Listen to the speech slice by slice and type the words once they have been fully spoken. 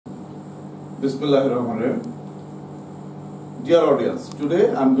Bismillahirrahmanirrahim. Dear audience, today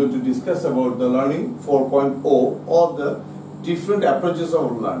I am going to discuss about the learning 4.0 or the different approaches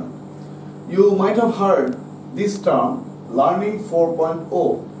of learning. You might have heard this term learning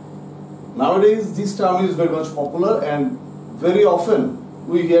 4.0. Nowadays this term is very much popular and very often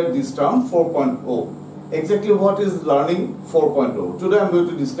we hear this term 4.0. Exactly what is learning 4.0? Today I am going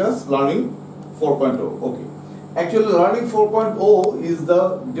to discuss learning 4.0. Okay. Actually, learning 4.0 is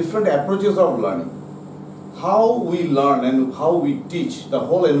the different approaches of learning. How we learn and how we teach, the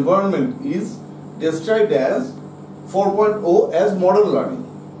whole environment is described as 4.0 as modern learning.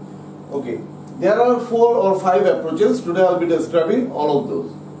 Okay. There are 4 or 5 approaches. Today I will be describing all of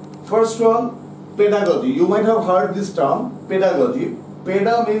those. First one, pedagogy. You might have heard this term, pedagogy.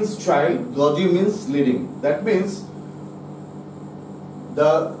 Peda means child, gogy means leading. That means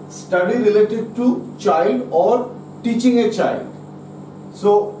the study related to child or teaching a child.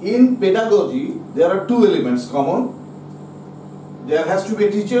 So in pedagogy there are 2 elements common. There has to be a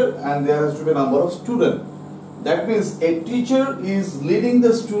teacher and there has to be a number of students. That means a teacher is leading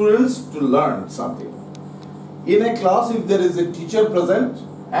the students to learn something. In a class, if there is a teacher present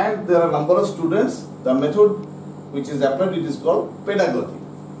and there are a number of students, the method which is applied, it is called pedagogy.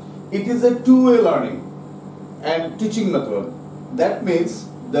 It is a two-way learning and teaching method. That means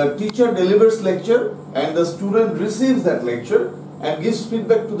the teacher delivers lecture and the student receives that lecture and gives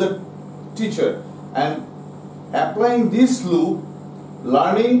feedback to the teacher, and applying this loop,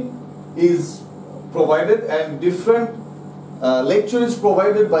 learning is provided and different lecture is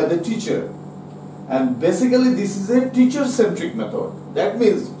provided by the teacher, and basically this is a teacher-centric method. That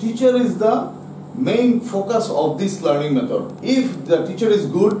means teacher is the main focus of this learning method. If the teacher is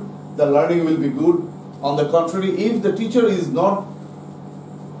good, the learning will be good. On the contrary, if the teacher is not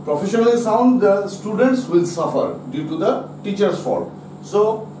professionally sound, the students will suffer due to the teacher's fault.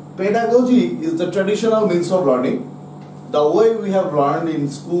 So pedagogy is the traditional means of learning. The way we have learned in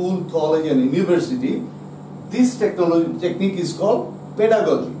school, college and university, this technique is called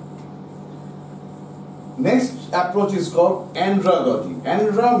pedagogy. Next approach is called andragogy.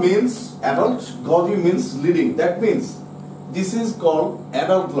 Andra means adult, gogy means leading. That means this is called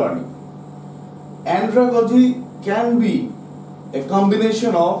adult learning. Andragogy can be a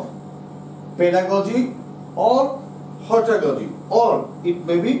combination of pedagogy or hortagogy, or it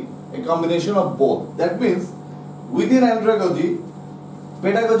may be a combination of both. That means within andragogy,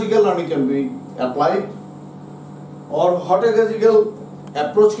 pedagogical learning can be applied, or hortagogical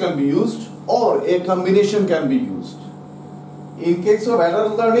approach can be used, or a combination can be used. In case of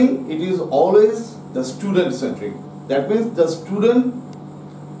adult learning, it is always the student-centric. That means the student,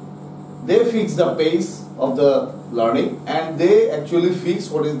 they fix the pace of the learning and they actually fix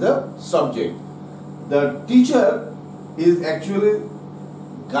what is the subject. The teacher is actually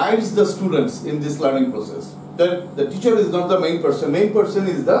guides the students in this learning process. The teacher is not the main person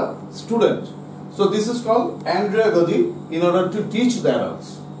is the student. So this is called andragogy in order to teach the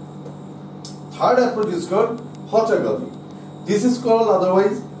adults. Third approach is called hortagogy. This is called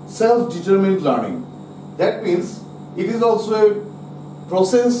otherwise self-determined learning. That means it is also a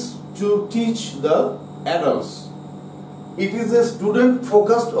process to teach the adults. It is a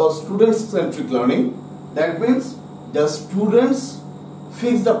student-focused or student-centric learning. That means the students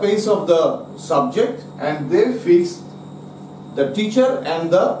fix the pace of the subject and they fix the teacher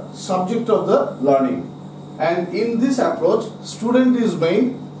and the subject of the learning. And in this approach, student is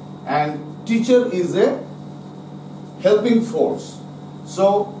main and teacher is a helping force.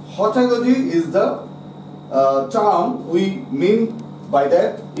 So hortagogy is the term we mean by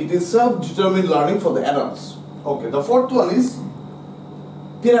that. It is self-determined learning for the adults. Okay, the fourth one is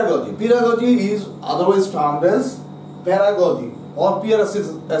pedagogy. Pedagogy is otherwise termed as pedagogy or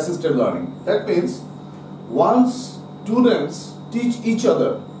peer-assisted learning. That means once students teach each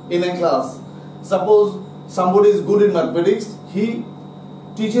other in a class, suppose somebody is good in mathematics, he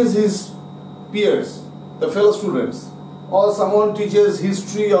teaches his peers, the fellow students, or someone teaches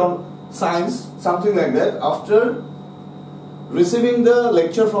history or science, something like that. After receiving the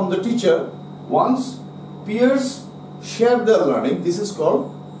lecture from the teacher, once peers share their learning, this is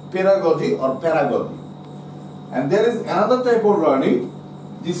called pedagogy or paragogy. And there is another type of learning,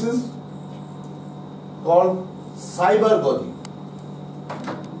 this is called cybergogy.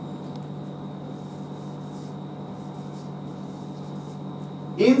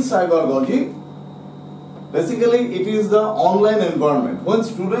 In cybergogy, basically it is the online environment. When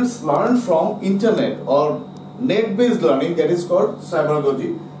students learn from internet or net-based learning, that is called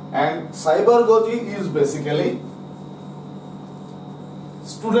cybergogy. And cybergogy is basically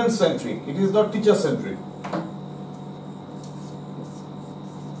student-centric. It is not teacher-centric.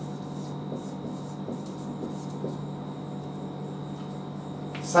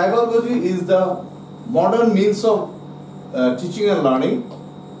 Cyberpedagogy is the modern means of teaching and learning.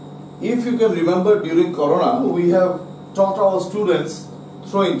 If you can remember, during Corona, we have taught our students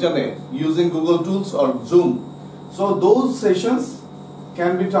through internet using Google Tools or Zoom. So those sessions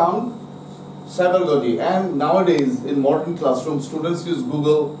can be termed cyberpedagogy. And nowadays in modern classrooms, students use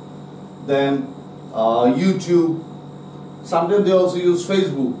Google, then YouTube. Sometimes they also use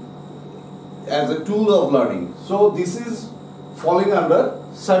Facebook as a tool of learning. So this is falling under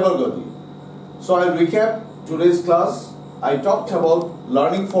cyberpedagogy. So I'll recap today's class. I talked about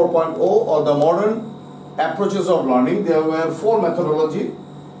Learning 4.0 or the modern approaches of learning. There were 4 methodology.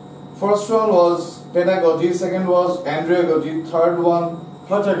 First one was pedagogy, second was andragogy, third one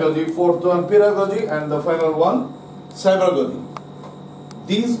heterogogy, fourth one pedagogy, and the final one cyberpedagogy.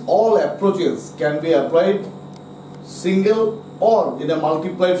 These all approaches can be applied single or in a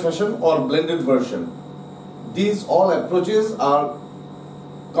multiplied fashion or blended version. These all approaches are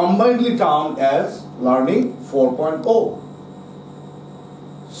combinedly termed as Learning 4.0.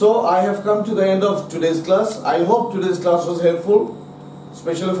 So I have come to the end of today's class. I hope today's class was helpful,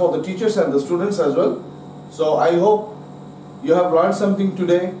 especially for the teachers and the students as well. So I hope you have learned something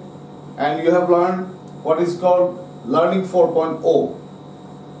today and you have learned what is called Learning 4.0.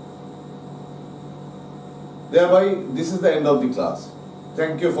 Thereby, this is the end of the class.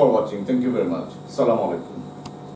 Thank you for watching. Thank you very much. Assalamu alaikum.